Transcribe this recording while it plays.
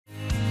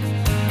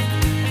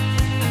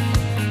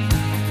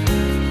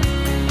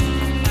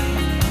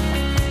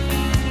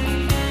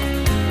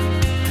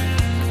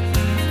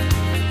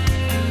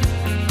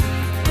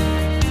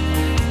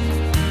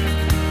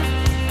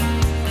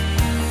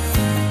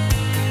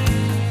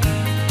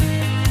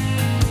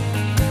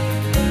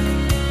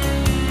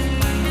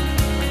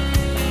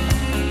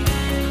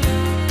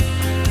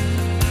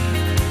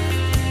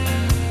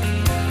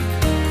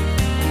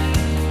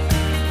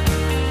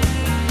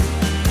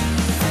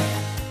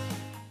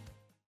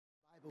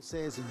Bible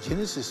says in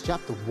Genesis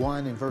chapter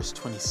 1 and verse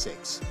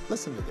 26,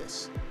 listen to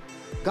this.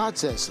 God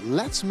says,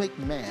 let's make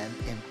man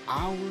in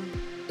our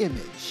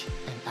image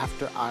and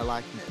after our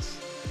likeness.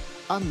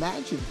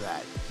 Imagine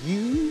that,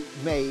 you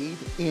made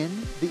in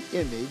the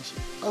image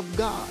of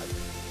God.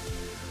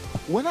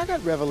 When I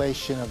got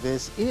revelation of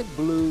this, it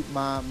blew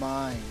my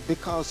mind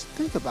because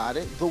think about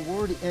it, the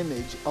word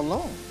image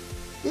alone,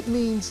 it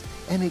means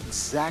an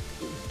exact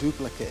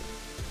duplicate.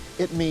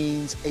 It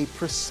means a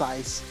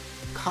precise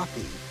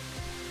copy.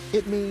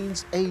 It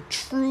means a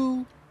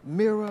true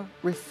mirror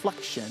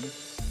reflection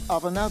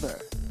of another.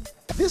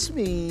 This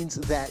means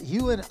that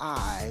you and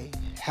I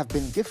have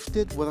been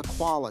gifted with a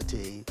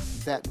quality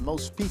that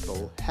most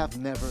people have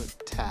never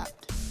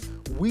tapped.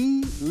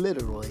 We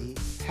literally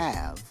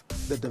have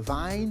the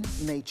divine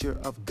nature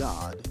of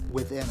God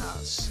within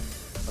us,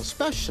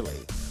 especially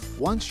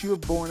once you're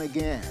born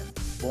again,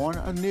 born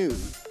anew.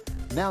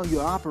 Now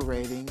you're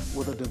operating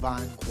with a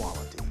divine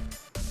quality.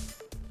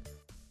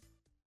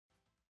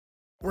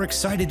 We're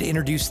excited to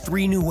introduce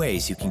 3 new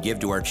ways you can give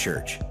to our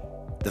church.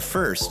 The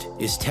first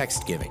is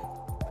text giving.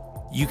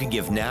 You can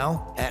give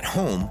now, at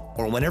home,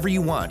 or whenever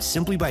you want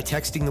simply by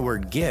texting the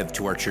word GIVE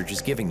to our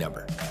church's giving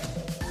number.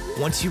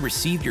 Once you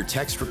receive your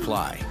text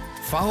reply,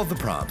 follow the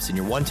prompts in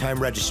your one-time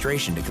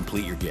registration to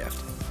complete your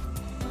gift.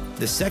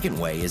 The second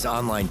way is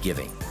online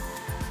giving.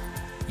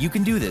 You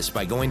can do this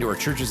by going to our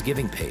church's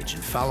giving page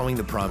and following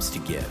the prompts to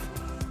give.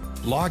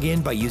 Log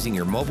in by using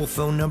your mobile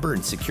phone number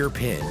and secure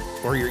PIN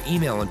or your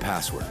email and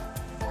password.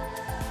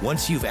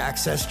 Once you've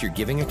accessed your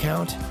giving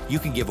account, you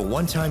can give a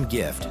one-time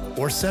gift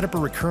or set up a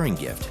recurring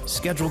gift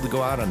scheduled to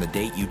go out on the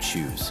date you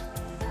choose.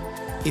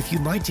 If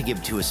you'd like to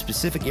give to a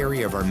specific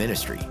area of our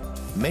ministry,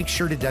 make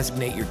sure to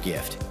designate your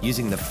gift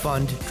using the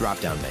Fund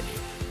drop-down menu.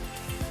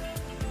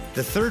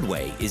 The third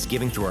way is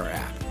giving through our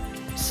app.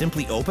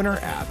 Simply open our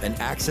app and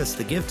access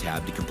the Give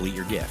tab to complete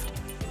your gift.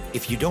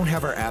 If you don't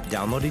have our app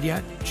downloaded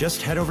yet,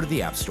 just head over to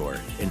the App Store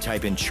and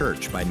type in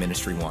Church by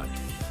Ministry One.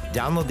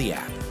 Download the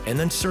app and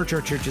then search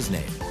our church's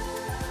name.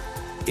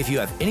 If you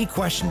have any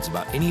questions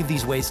about any of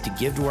these ways to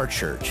give to our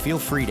church, feel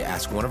free to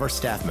ask one of our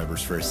staff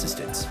members for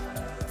assistance.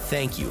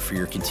 Thank you for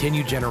your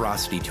continued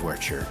generosity to our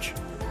church.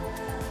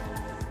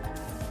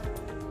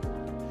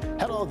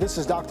 Hello, this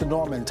is Dr.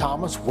 Norman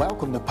Thomas.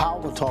 Welcome to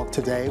Power Talk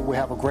today. We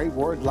have a great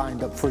word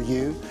lined up for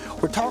you.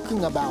 We're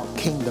talking about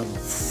kingdom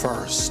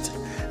first.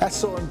 That's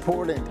so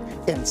important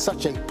in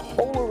such a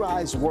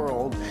polarized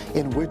world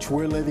in which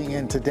we're living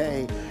in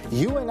today.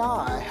 You and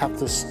I have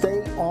to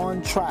stay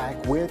on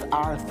track with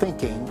our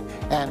thinking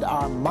and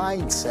our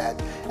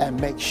mindset and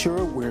make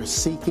sure we're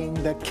seeking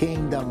the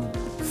kingdom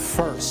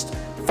first.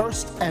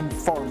 First and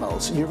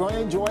foremost. You're going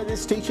to enjoy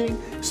this teaching.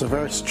 It's a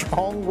very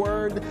strong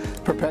word.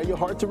 Prepare your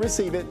heart to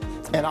receive it,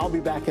 and I'll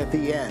be back at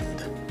the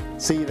end.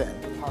 See you then.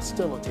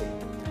 Hostility.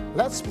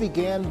 Let's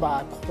begin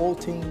by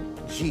quoting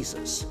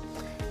Jesus.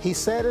 He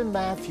said in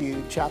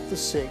Matthew chapter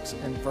 6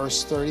 and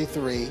verse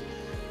 33,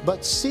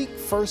 "But seek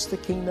first the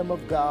kingdom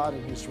of God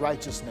and his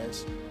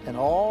righteousness, and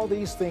all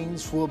these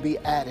things will be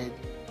added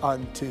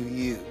unto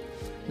you."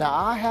 Now,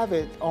 I have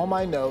it on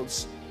my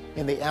notes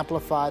in the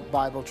Amplified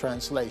Bible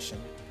Translation.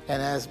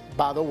 And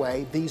by the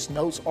way, these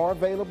notes are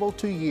available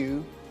to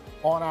you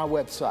on our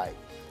website.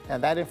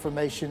 And that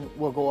information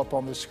will go up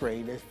on the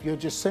screen. If you'll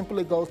just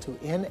simply go to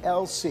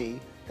NLC,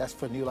 that's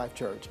for New Life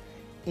Church,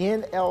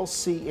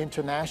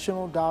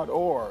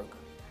 nlcinternational.org,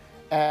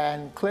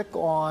 and click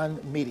on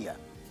Media.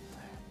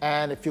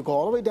 And if you go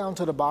all the way down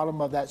to the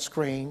bottom of that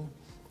screen,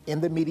 in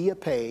the Media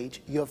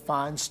page, you'll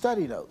find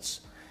study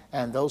notes.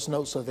 And those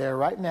notes are there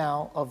right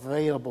now,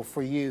 available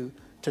for you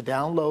to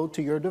download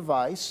to your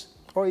device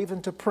or even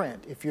to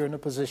print if you're in a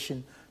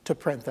position to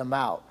print them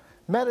out.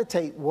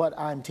 Meditate what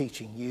I'm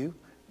teaching you.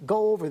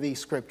 Go over these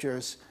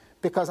scriptures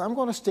because I'm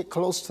going to stick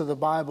close to the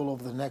Bible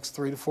over the next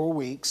 3 to 4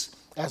 weeks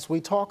as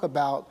we talk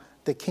about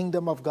the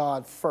kingdom of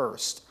God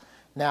first.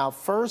 Now,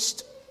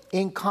 first,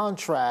 in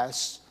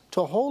contrast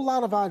to a whole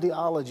lot of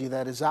ideology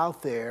that is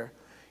out there,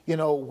 you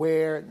know,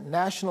 where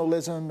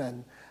nationalism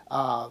and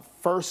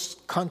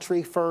first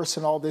country first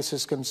and all this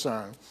is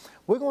concerned,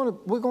 we're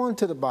going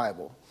to the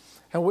Bible,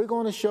 and we're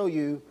going to show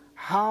you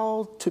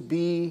how to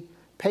be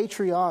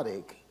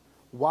patriotic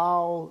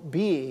while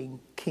being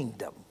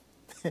kingdom.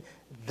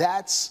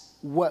 That's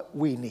what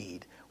we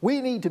need.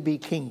 We need to be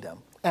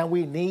kingdom, and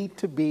we need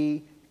to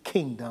be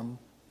kingdom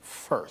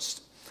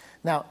first.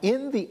 Now,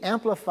 in the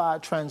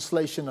Amplified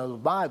translation of the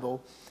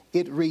Bible,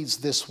 it reads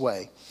this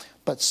way: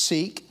 "But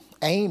seek,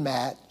 aim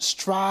at,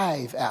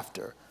 strive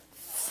after,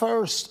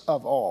 first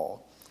of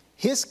all,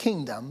 his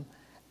kingdom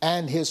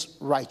and his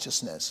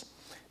righteousness."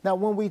 Now,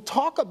 when we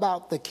talk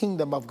about the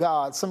kingdom of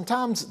God,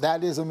 sometimes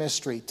that is a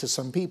mystery to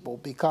some people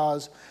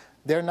because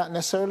they're not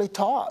necessarily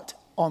taught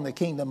on the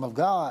kingdom of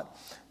God.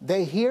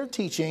 They hear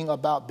teaching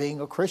about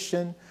being a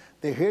Christian.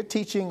 They hear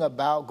teaching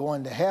about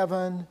going to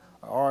heaven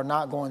or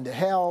not going to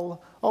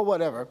hell or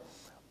whatever.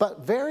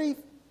 But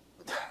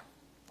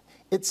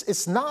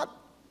it's not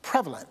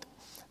prevalent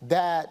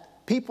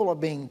that people are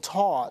being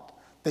taught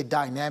the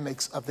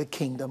dynamics of the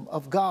kingdom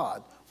of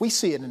God. We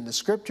see it in the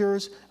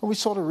scriptures, and we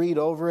sort of read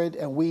over it,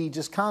 and we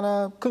just kind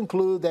of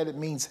conclude that it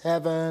means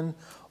heaven,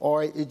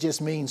 or it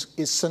just means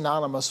it's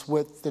synonymous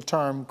with the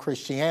term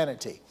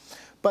Christianity.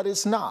 But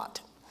it's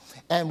not.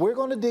 And we're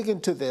going to dig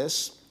into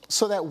this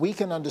so that we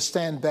can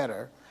understand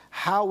better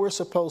how we're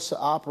supposed to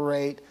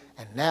operate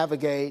and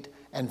navigate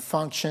and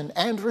function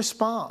and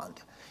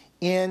respond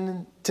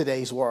in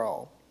today's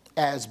world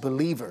as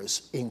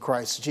believers in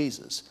Christ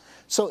Jesus.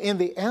 So in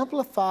the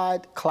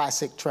Amplified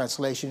Classic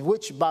Translation,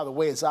 which, by the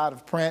way, is out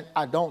of print,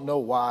 I don't know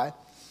why.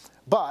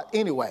 But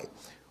anyway,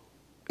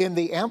 in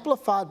the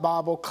Amplified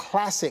Bible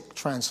Classic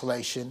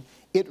Translation,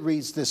 it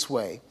reads this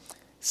way: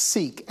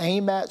 seek,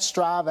 aim at,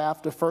 strive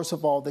after, first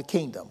of all, the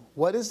kingdom.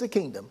 What is the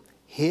kingdom?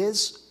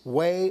 His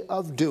way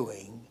of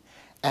doing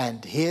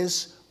and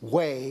his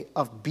way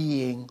of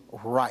being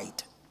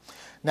right.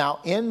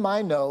 Now, in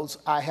my notes,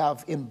 I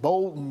have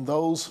emboldened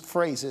those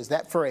phrases,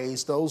 that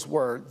phrase, those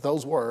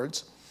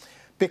words,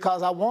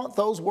 because I want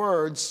those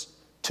words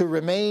to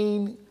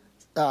remain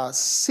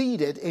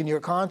seated in your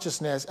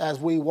consciousness as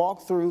we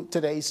walk through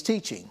today's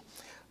teaching.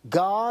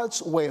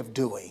 God's way of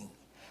doing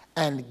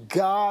and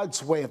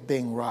God's way of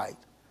being right,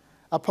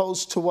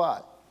 opposed to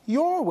what?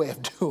 Your way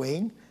of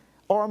doing,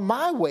 or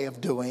my way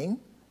of doing,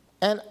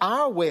 and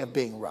our way of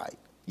being right.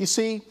 You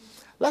see,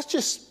 let's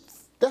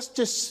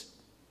just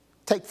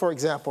take, for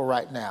example,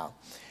 right now.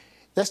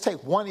 Let's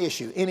take one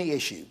issue, any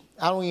issue.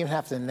 I don't even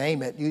have to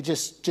name it. We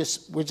just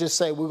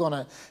say we're going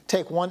to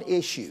take one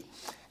issue.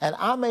 And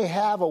I may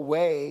have a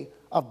way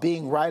of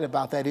being right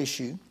about that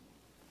issue.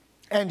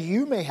 And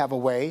you may have a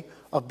way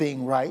of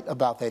being right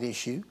about that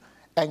issue.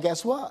 And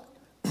guess what?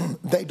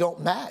 They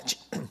don't match.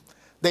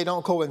 They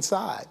don't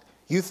coincide.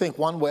 You think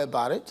one way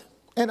about it,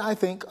 and I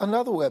think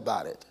another way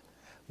about it.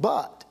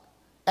 But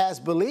as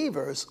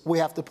believers, we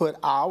have to put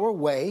our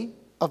way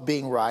of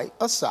being right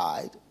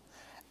aside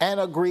and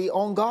agree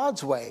on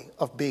God's way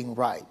of being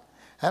right.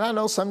 And I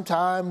know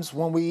sometimes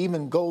when we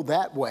even go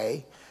that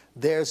way,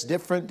 there's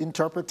different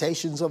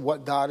interpretations of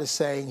what God is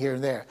saying here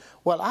and there.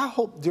 Well, I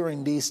hope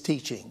during these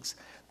teachings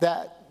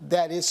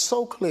that is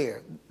so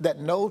clear that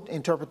no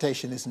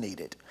interpretation is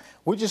needed.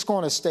 We're just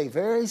going to stay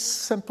very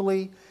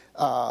simply,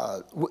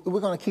 we're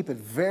going to keep it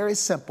very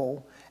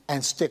simple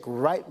and stick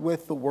right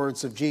with the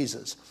words of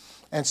Jesus.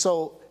 And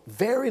so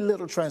very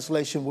little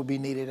translation will be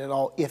needed at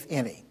all, if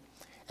any.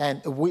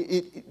 And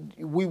we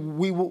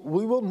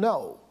will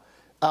know,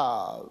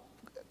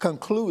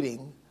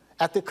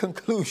 at the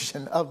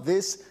conclusion of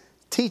this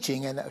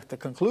teaching and at the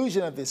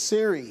conclusion of this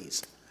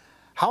series,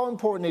 how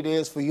important it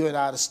is for you and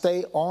I to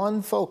stay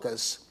on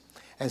focus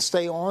and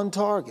stay on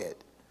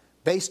target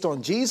based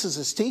on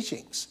Jesus'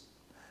 teachings,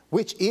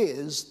 which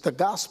is the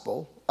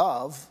gospel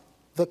of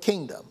the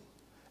kingdom.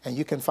 And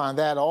you can find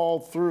that all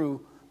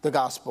through the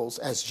Gospels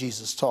as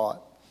Jesus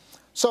taught.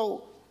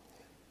 So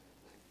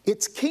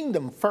it's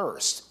kingdom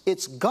first.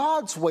 It's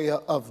God's way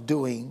of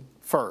doing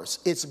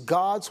first. It's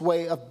God's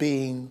way of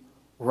being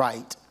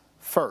right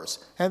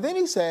first. And then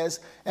he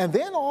says, and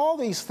then all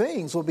these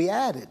things will be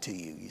added to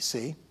you, you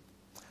see.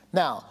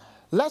 Now,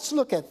 let's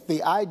look at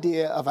the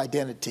idea of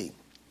identity.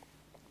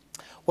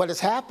 What is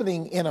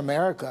happening in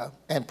America,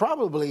 and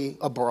probably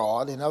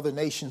abroad in other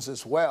nations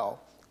as well,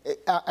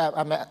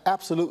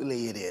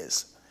 absolutely it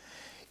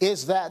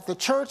is that the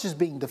church is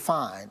being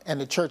defined, and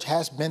the church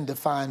has been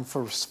defined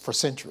for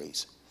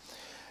centuries.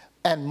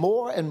 And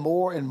more,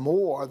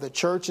 the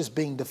church is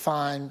being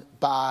defined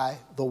by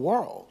the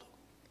world.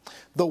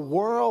 The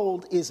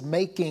world is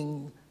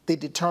making the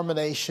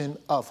determination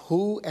of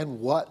who and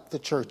what the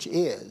church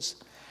is.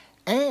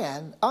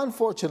 And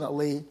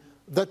unfortunately,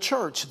 the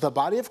church, the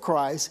body of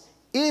Christ,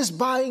 is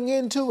buying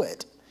into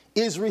it,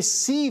 is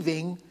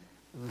receiving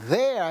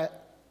their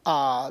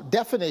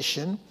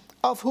definition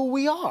of who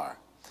we are.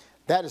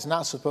 That is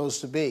not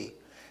supposed to be.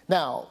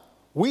 Now,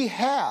 we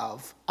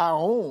have our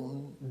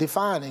own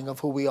defining of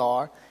who we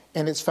are,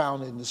 and it's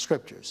found in the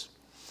scriptures.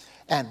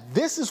 And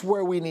this is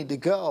where we need to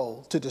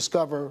go to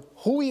discover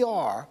who we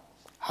are,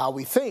 how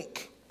we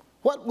think,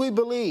 what we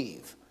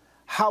believe,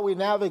 how we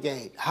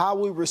navigate, how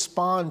we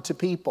respond to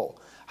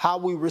people, how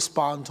we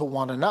respond to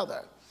one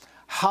another,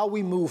 how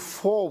we move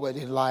forward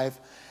in life,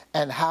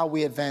 and how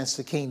we advance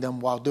the kingdom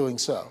while doing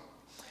so.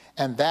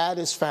 And that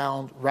is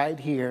found right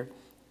here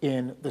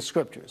in the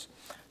scriptures.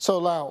 So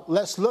now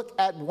let's look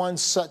at one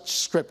such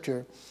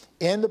scripture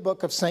in the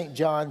book of St.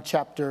 John,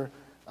 chapter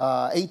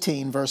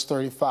 18, verse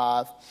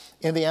 35,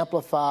 in the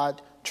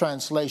Amplified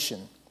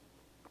Translation.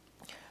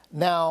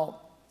 Now,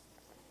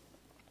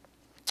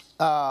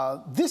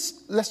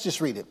 let's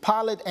just read it.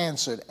 Pilate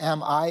answered,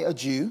 "Am I a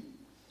Jew?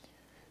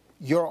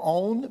 Your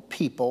own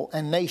people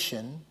and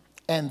nation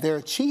and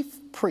their chief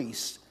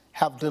priests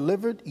have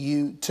delivered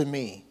you to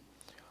me.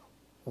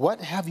 What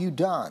have you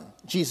done?"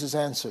 Jesus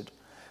answered,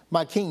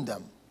 "My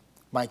kingdom,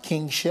 my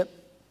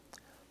kingship,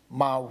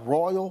 my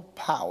royal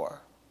power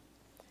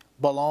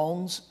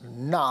belongs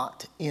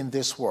not in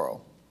this world.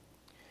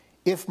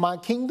 If my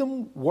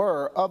kingdom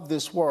were of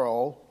this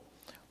world,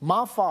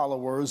 my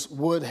followers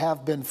would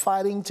have been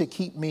fighting to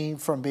keep me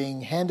from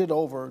being handed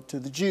over to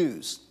the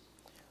Jews.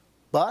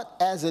 But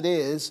as it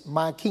is,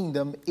 my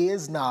kingdom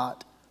is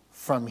not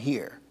from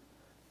here,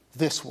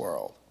 this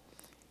world.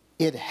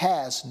 It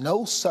has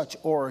no such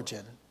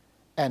origin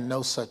and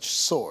no such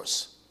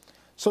source.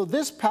 So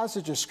this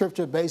passage of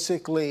scripture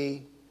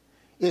basically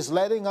is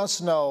letting us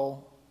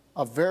know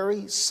a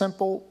very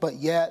simple but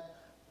yet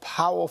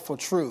powerful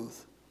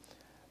truth,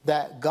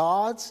 that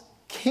God's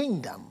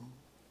kingdom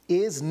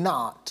is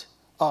not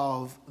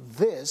of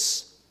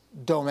this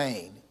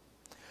domain.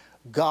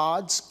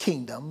 God's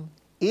kingdom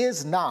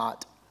is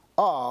not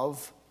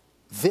of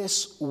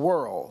this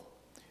world.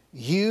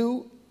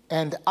 You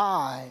and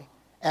I,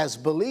 as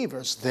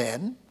believers,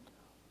 then,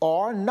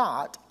 are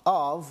not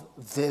of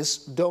this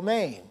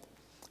domain.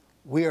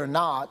 We are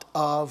not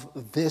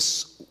of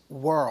this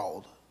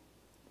world.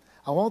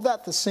 I want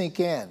that to sink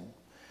in,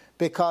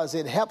 because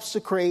it helps to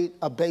create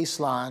a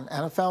baseline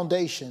and a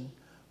foundation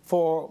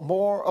for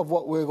more of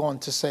what we're going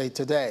to say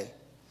today.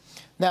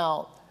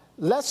 Now,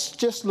 let's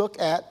just look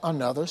at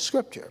another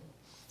scripture.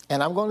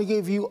 And I'm going to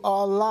give you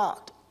a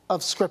lot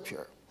of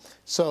scripture.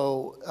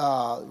 So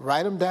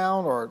write them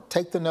down or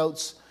take the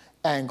notes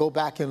and go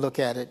back and look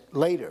at it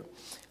later.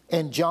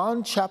 In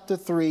John chapter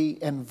 3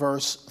 and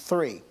verse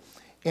 3,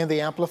 in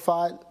the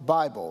Amplified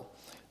Bible,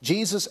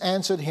 Jesus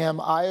answered him,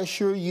 I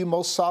assure you,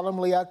 most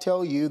solemnly I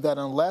tell you, that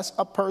unless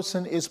a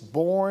person is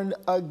born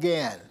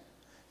again,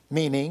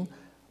 meaning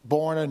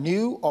born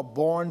anew or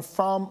born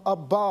from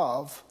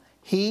above,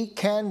 he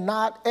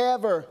cannot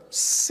ever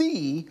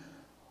see,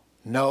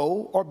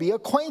 know, or be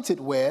acquainted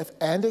with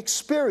and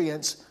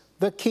experience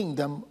the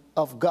kingdom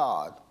of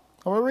God.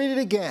 I'm going to read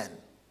it again.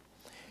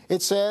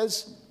 It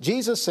says,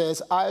 Jesus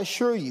says, I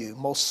assure you,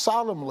 most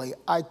solemnly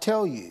I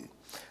tell you,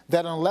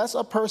 that unless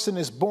a person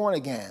is born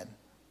again,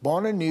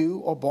 born anew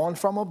or born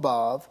from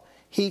above,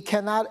 he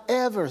cannot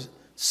ever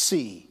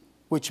see,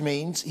 which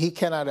means he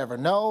cannot ever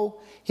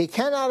know, he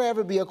cannot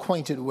ever be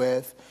acquainted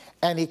with,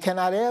 and he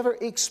cannot ever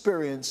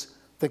experience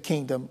the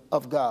kingdom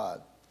of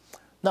God.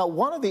 Now,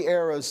 one of the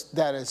errors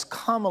that is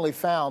commonly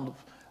found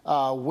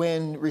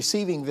when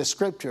receiving this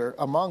scripture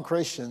among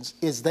Christians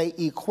is they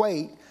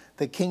equate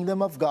the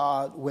kingdom of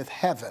God with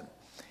heaven,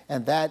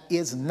 and that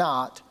is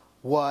not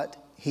what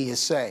he is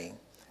saying.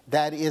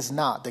 That is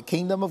not. The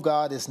kingdom of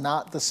God is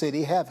not the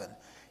city heaven.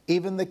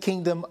 Even the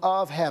kingdom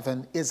of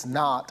heaven is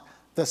not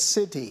the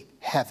city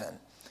heaven.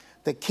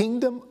 The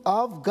kingdom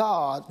of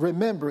God,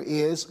 remember,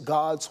 is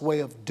God's way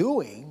of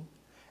doing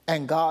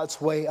and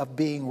God's way of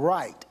being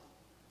right.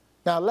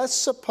 Now, let's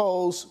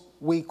suppose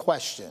we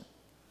question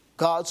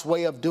God's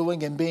way of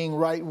doing and being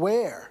right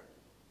where?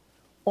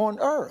 On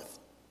earth.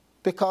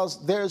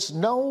 Because there's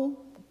no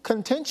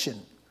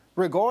contention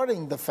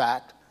regarding the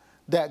fact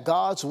that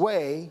God's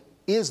way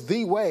is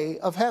the way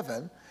of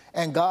heaven,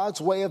 and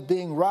God's way of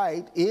being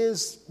right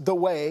is the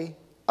way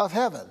of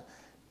heaven.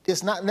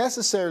 It's not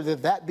necessary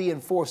that that be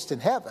enforced in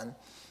heaven.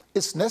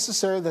 It's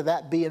necessary that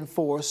that be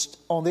enforced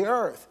on the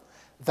earth.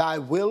 Thy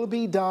will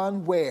be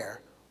done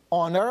where?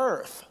 On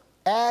earth,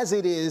 as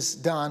it is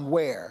done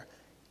where?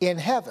 In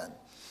heaven.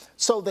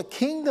 So the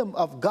kingdom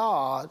of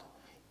God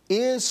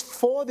is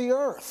for the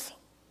earth.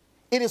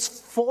 It is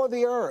for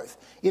the earth.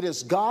 It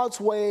is God's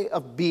way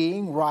of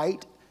being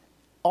right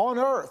on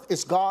earth.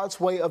 It's God's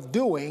way of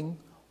doing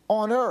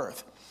on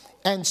earth.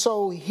 And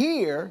so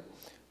here,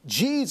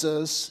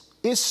 Jesus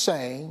is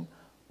saying,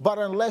 but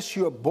unless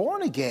you're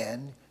born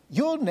again,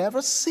 you'll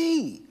never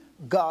see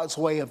God's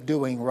way of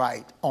doing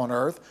right on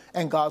earth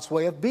and God's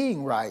way of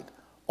being right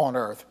on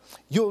earth.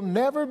 You'll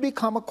never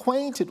become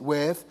acquainted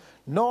with,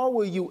 nor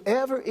will you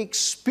ever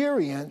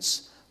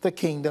experience the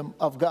kingdom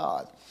of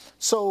God.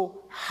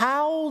 So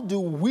how do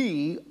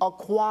we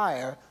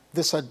acquire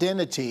this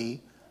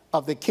identity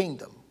of the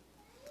kingdom?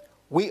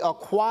 We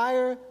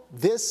acquire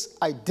this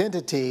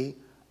identity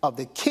of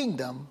the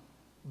kingdom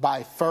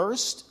by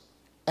first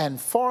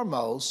and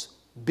foremost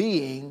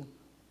being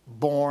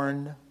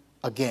born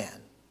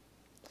again.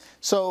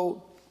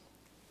 So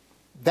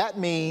that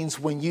means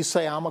when you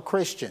say I'm a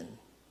Christian,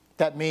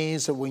 that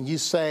means that when you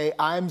say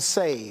I'm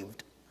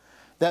saved,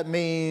 that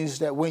means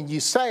that when you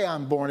say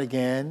I'm born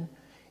again,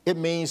 it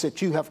means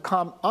that you have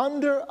come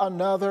under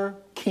another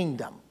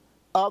kingdom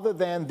other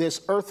than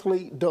this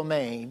earthly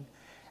domain,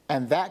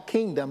 and that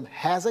kingdom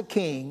has a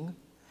king,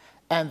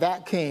 and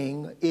that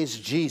king is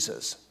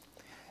Jesus.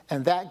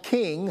 And that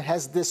king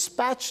has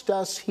dispatched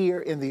us here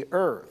in the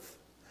earth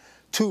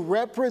to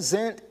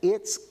represent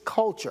its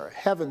culture,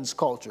 heaven's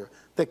culture.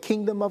 The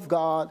kingdom of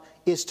God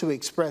is to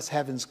express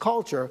heaven's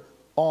culture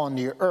on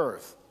the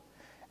earth.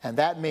 And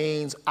that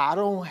means I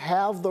don't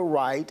have the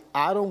right,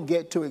 I don't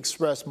get to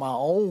express my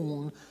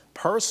own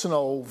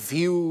personal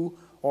view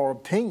or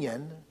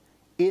opinion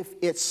if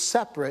it's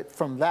separate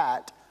from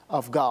that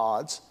of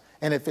God's,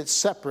 and if it's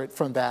separate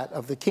from that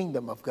of the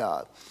kingdom of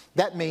God.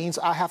 That means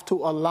I have to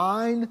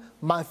align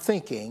my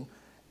thinking,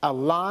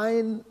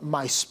 align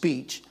my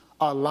speech,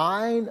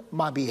 align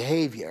my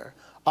behavior,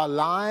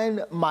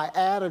 align my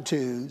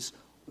attitudes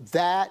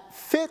that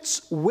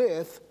fits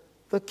with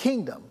the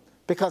kingdom.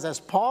 Because as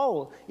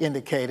Paul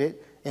indicated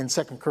in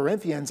 2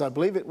 Corinthians, I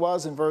believe it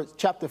was in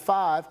chapter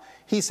 5,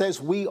 he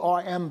says we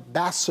are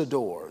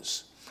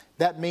ambassadors.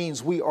 That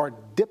means we are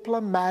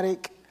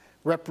diplomatic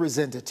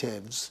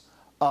representatives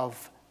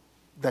of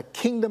the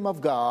kingdom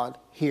of God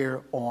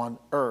here on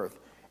earth.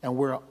 And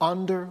we're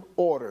under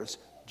orders,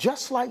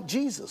 just like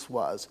Jesus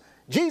was.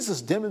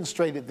 Jesus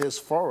demonstrated this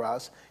for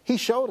us. He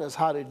showed us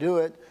how to do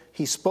it.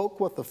 He spoke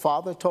what the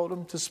Father told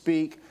him to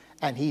speak,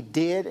 and he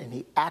did, and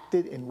he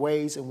acted in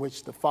ways in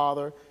which the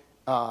Father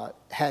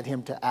had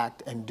him to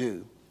act and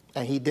do.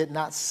 And he did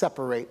not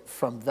separate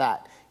from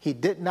that. He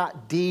did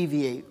not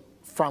deviate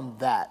from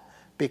that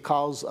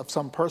because of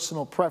some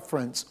personal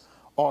preference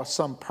or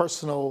some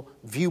personal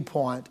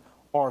viewpoint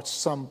or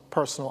some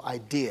personal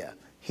idea.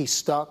 He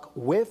stuck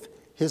with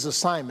his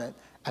assignment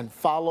and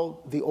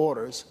followed the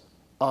orders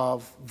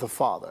of the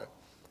Father.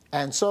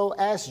 And so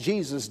as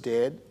Jesus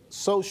did,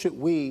 so should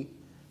we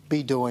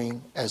be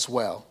doing as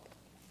well.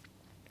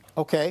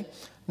 Okay,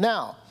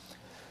 now,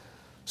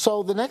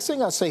 so the next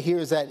thing I say here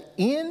is that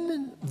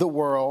in the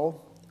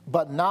world,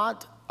 but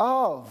not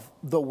of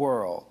the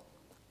world.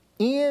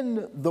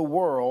 In the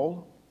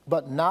world,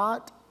 but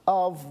not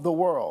of the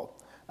world.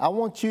 I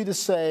want you to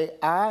say,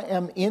 I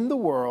am in the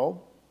world,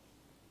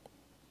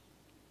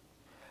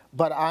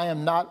 but I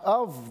am not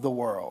of the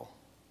world.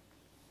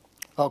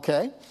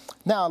 Okay?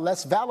 Now,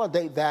 let's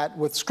validate that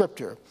with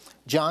Scripture.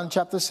 John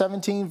chapter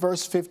 17,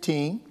 verse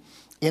 15,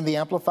 in the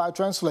Amplified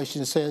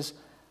Translation, it says,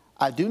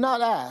 I do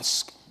not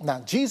ask.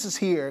 Now, Jesus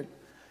here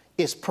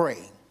is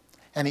praying,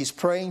 and he's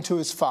praying to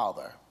his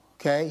Father.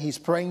 Okay? He's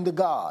praying to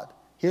God.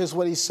 Here's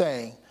what he's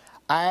saying.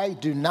 I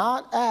do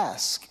not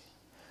ask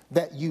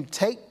that you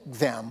take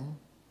them,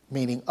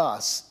 meaning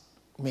us,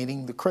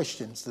 meaning the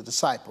Christians, the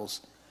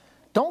disciples.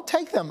 Don't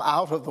take them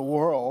out of the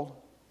world,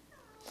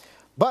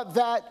 but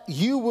that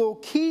you will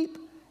keep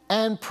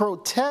and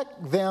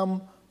protect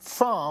them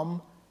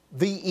from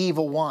the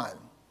evil one.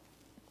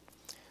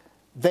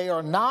 They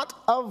are not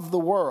of the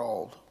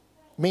world,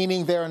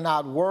 meaning they're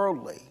not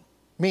worldly,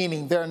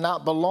 meaning they're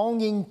not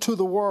belonging to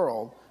the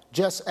world,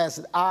 just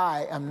as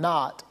I am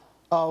not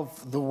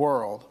of the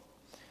world.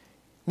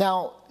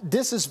 Now,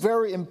 this is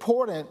very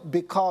important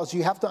because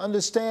you have to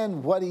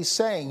understand what he's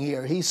saying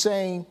here. He's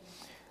saying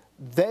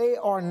they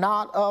are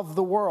not of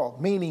the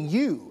world, meaning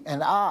you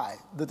and I,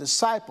 the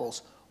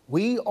disciples,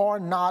 we are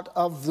not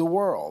of the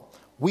world.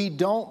 We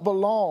don't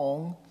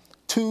belong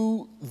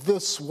to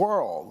this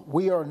world.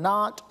 We are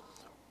not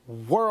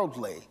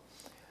worldly.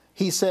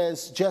 He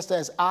says, just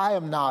as I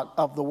am not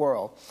of the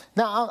world.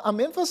 Now, I'm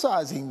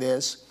emphasizing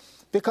this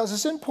because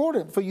it's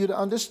important for you to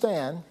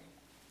understand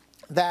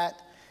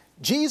that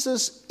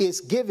Jesus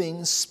is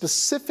giving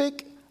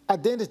specific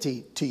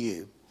identity to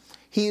you.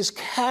 He is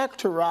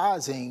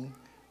characterizing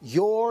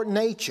your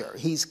nature.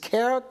 He's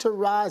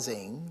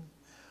characterizing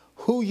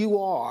who you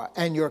are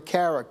and your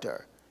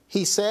character.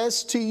 He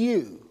says to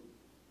you,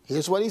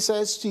 here's what he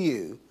says to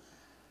you,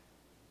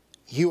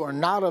 you are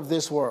not of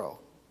this world.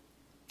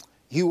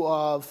 You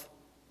are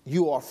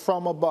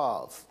from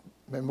above.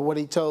 Remember what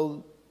he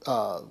told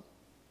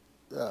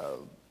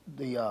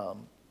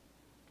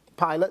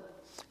Pilate?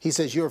 He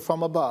says, you're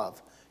from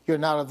above. You're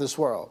not of this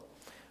world.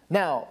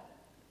 Now,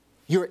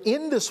 you're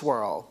in this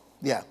world,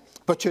 yeah,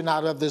 but you're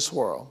not of this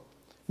world.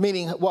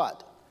 Meaning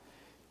what?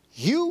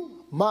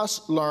 You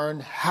must learn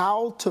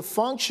how to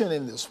function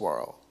in this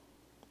world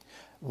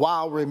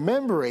while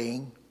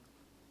remembering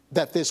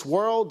that this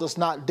world does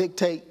not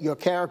dictate your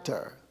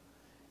character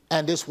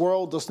and this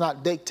world does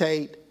not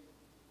dictate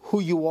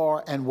who you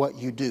are and what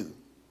you do.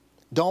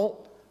 Don't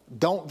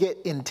get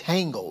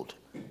entangled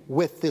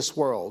with this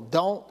world.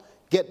 Don't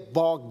get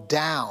bogged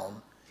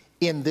down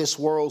in this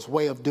world's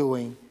way of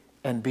doing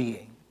and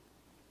being.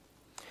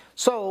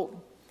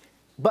 So,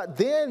 but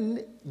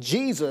then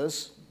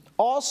Jesus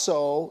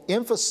also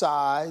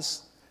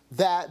emphasized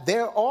that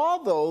there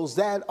are those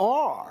that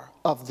are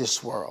of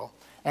this world.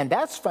 And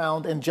that's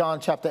found in John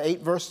chapter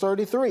 8, verse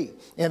 33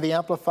 in the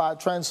Amplified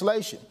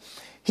Translation.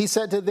 He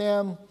said to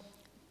them,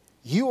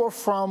 you are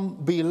from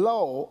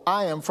below,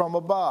 I am from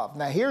above.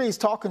 Now here he's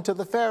talking to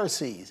the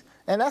Pharisees.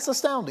 And that's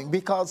astounding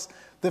because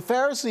the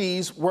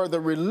Pharisees were the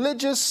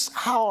religious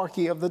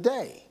hierarchy of the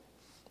day.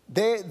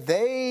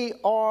 They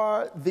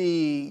are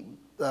the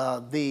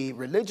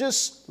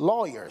religious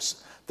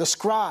lawyers, the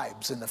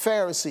scribes and the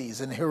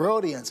Pharisees and the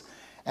Herodians.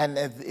 And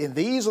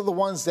these are the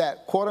ones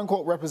that, quote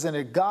unquote,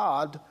 represented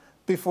God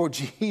before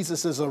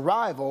Jesus'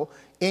 arrival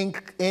in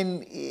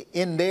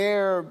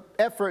their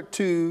effort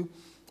to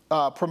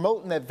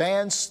promote and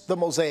advance the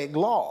Mosaic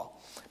law.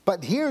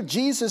 But here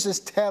Jesus is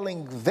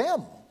telling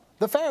them,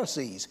 the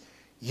Pharisees,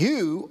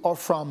 you are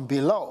from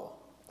below.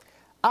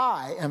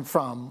 I am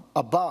from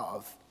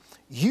above.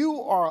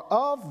 You are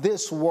of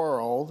this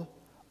world,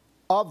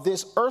 of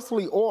this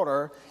earthly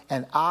order,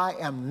 and I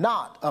am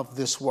not of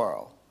this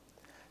world.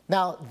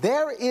 Now,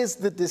 there is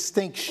the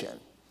distinction.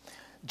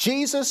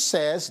 Jesus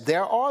says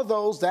there are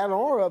those that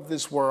are of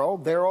this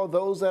world. There are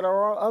those that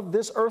are of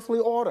this earthly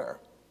order.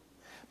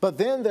 But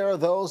then there are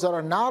those that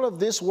are not of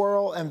this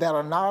world and that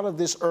are not of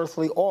this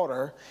earthly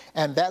order.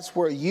 And that's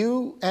where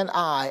you and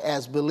I,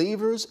 as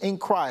believers in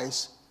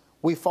Christ,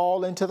 we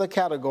fall into the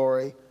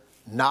category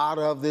not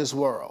of this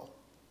world.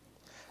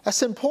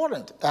 That's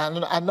important.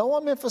 And I know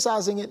I'm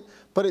emphasizing it,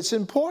 but it's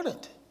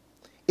important.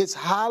 It's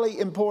highly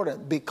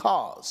important,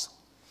 because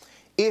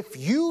if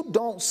you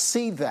don't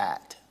see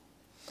that,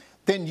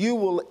 then you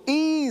will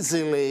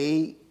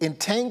easily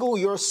entangle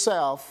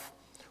yourself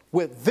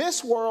with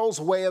this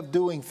world's way of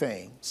doing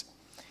things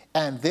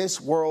and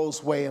this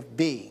world's way of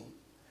being.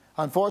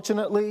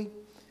 Unfortunately,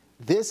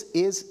 this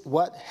is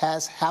what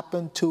has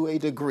happened to a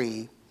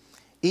degree,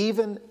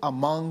 even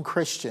among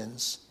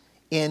Christians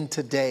in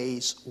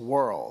today's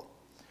world.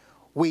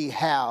 We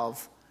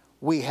have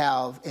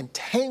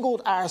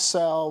entangled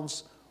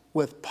ourselves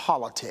with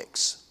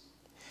politics,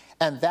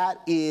 and that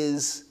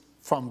is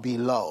from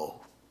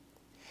below,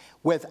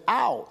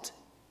 without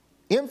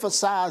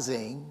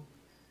emphasizing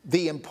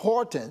the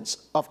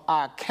importance of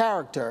our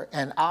character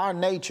and our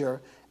nature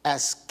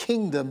as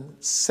kingdom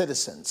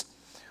citizens.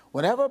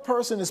 Whenever a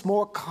person is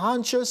more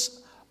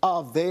conscious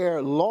of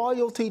their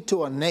loyalty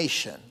to a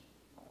nation,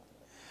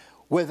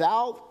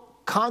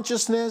 without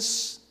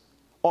consciousness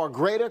or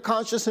greater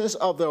consciousness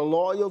of their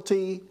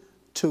loyalty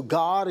to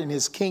God and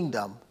his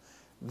kingdom,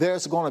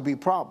 there's going to be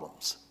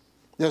problems.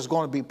 There's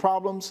going to be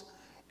problems,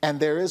 and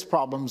there is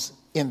problems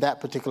in that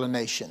particular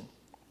nation.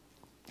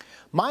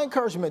 My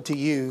encouragement to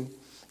you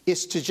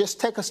is to just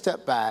take a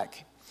step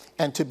back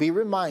and to be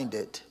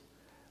reminded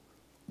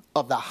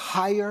of the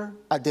higher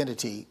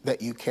identity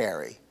that you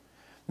carry.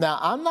 Now,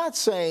 I'm not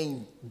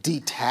saying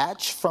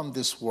detach from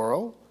this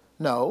world.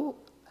 No,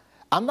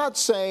 I'm not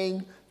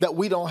saying that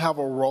we don't have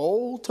a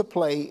role to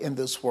play in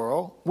this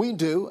world. We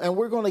do, and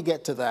we're going to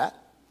get to that.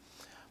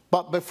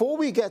 But before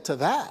we get to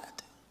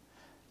that,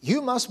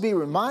 you must be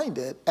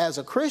reminded, as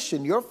a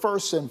Christian, your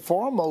first and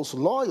foremost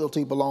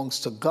loyalty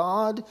belongs to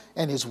God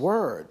and his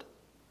word.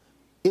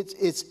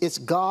 It's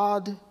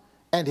God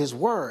and his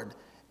word,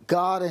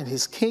 God and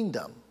his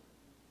kingdom.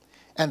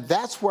 And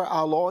that's where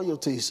our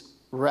loyalties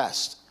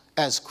rest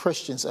as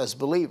Christians, as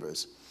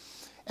believers.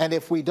 And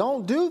if we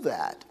don't do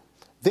that,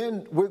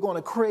 then we're going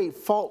to create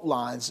fault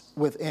lines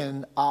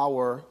within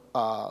our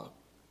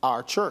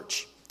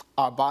church,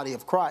 our body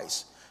of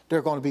Christ. There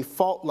are going to be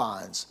fault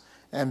lines.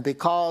 And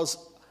because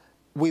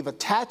we've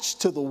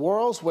attached to the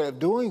world's way of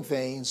doing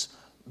things,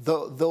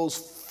 those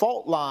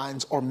fault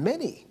lines are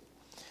many.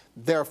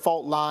 There are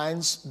fault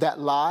lines that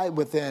lie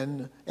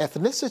within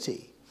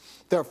ethnicity.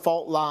 There are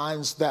fault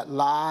lines that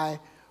lie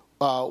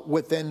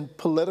within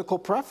political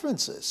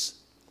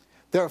preferences.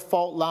 There are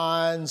fault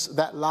lines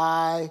that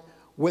lie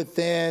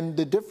within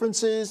the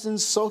differences in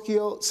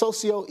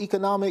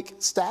socioeconomic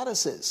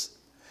statuses.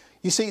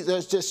 You see,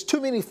 there's just too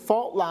many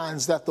fault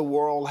lines that the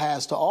world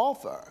has to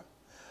offer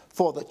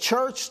for the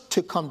church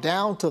to come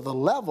down to the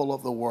level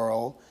of the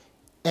world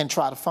and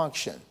try to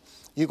function.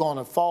 You're going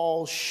to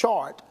fall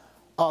short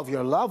of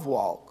your love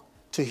walk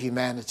to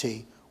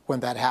humanity when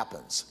that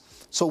happens.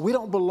 So we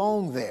don't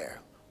belong there.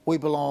 We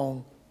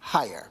belong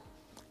higher.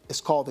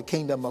 It's called the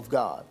kingdom of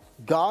God.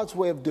 God's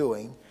way of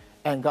doing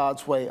and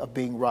God's way of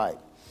being right.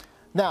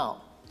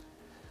 Now,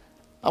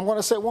 I'm going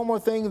to say one more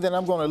thing, then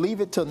I'm going to leave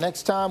it till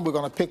next time. We're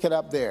going to pick it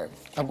up there.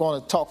 I'm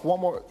going to talk one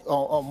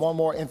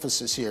more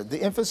emphasis here.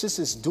 The emphasis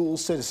is dual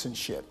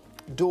citizenship.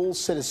 Dual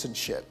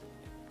citizenship.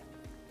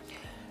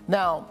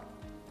 Now,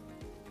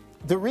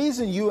 the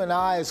reason you and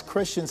I as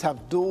Christians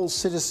have dual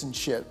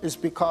citizenship is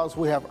because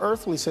we have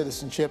earthly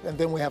citizenship and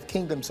then we have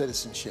kingdom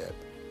citizenship.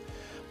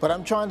 But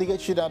I'm trying to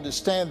get you to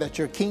understand that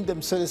your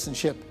kingdom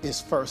citizenship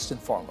is first and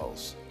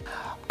foremost.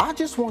 I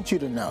just want you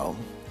to know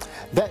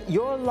that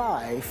your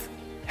life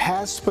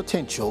has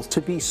potential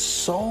to be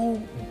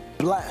so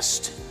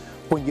blessed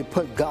when you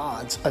put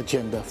God's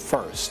agenda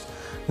first.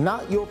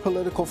 Not your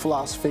political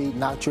philosophy,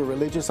 not your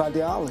religious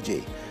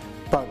ideology,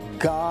 but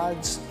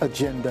God's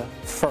agenda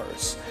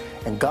first.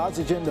 And God's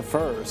agenda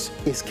first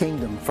is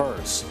kingdom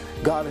first.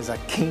 God is a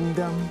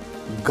kingdom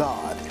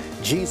God.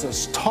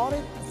 Jesus taught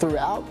it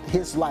throughout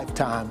his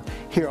lifetime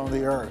here on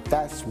the earth.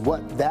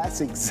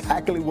 That's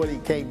exactly what he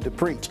came to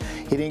preach.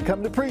 He didn't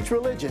come to preach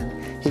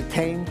religion. He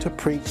came to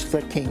preach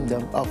the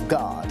kingdom of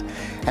God.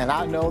 And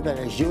I know that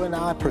as you and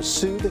I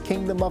pursue the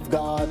kingdom of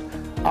God,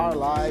 our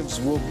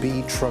lives will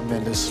be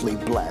tremendously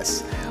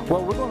blessed.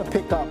 Well, we're going to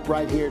pick up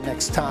right here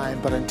next time.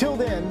 But until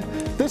then,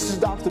 this is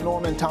Dr.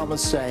 Norman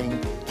Thomas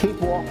saying,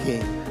 keep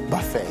walking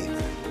by faith.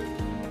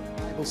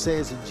 The Bible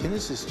says in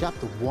Genesis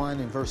chapter 1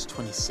 and verse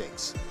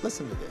 26,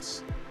 listen to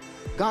this.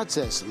 God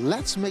says,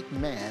 let's make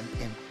man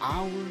in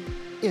our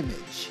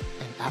image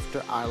and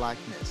after our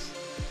likeness.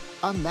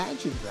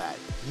 Imagine that,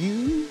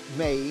 you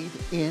made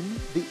in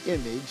the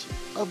image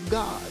of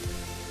God.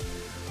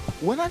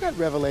 When I got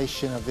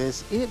revelation of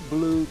this, it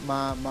blew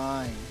my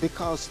mind,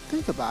 because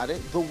think about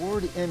it, the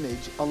word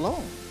image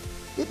alone,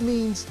 it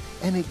means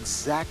an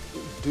exact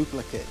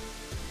duplicate.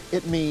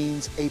 It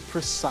means a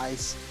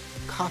precise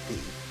copy.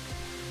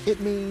 It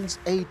means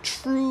a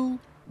true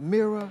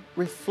mirror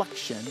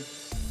reflection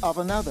of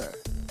another.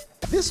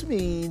 This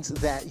means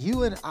that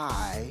you and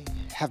I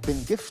have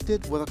been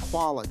gifted with a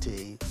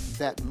quality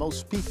that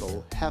most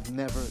people have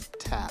never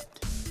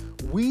tapped.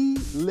 We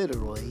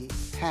literally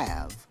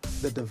have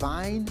the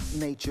divine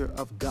nature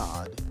of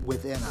God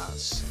within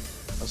us,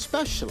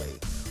 especially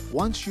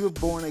once you're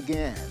born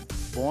again,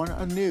 born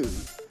anew.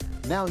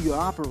 Now you're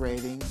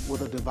operating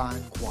with a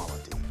divine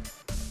quality.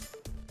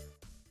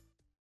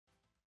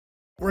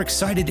 We're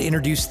excited to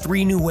introduce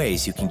 3 new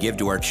ways you can give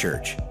to our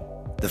church.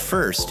 The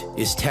first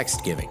is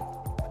text giving.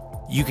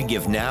 You can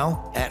give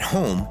now, at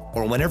home,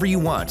 or whenever you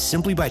want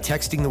simply by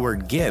texting the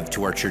word GIVE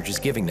to our church's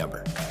giving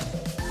number.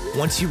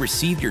 Once you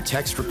receive your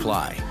text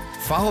reply,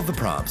 follow the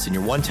prompts in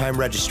your one-time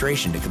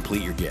registration to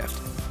complete your gift.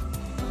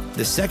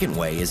 The second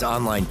way is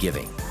online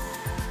giving.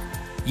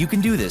 You can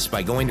do this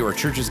by going to our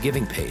church's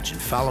giving page and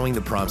following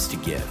the prompts to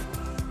give.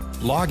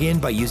 Log in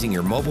by using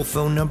your mobile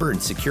phone number and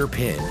secure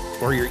PIN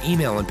or your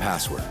email and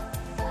password.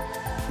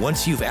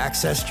 Once you've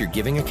accessed your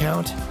giving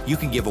account, you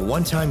can give a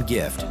one-time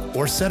gift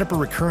or set up a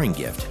recurring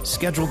gift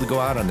scheduled to go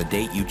out on the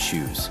date you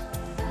choose.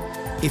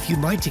 If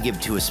you'd like to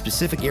give to a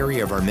specific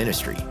area of our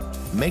ministry,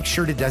 make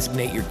sure to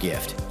designate your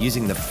gift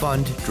using the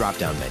Fund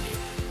drop-down menu.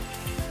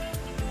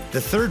 The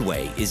third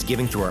way is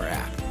giving through our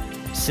app.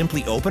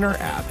 Simply open our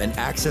app and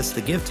access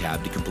the Give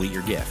tab to complete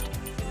your gift.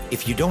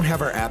 If you don't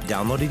have our app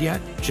downloaded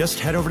yet, just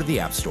head over to the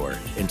App Store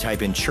and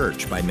type in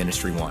Church by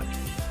Ministry One.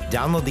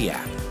 Download the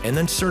app and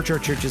then search our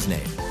church's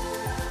name.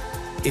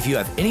 If you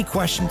have any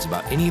questions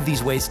about any of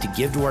these ways to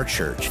give to our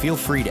church, feel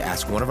free to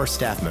ask one of our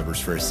staff members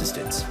for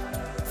assistance.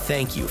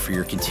 Thank you for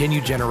your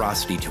continued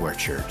generosity to our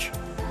church.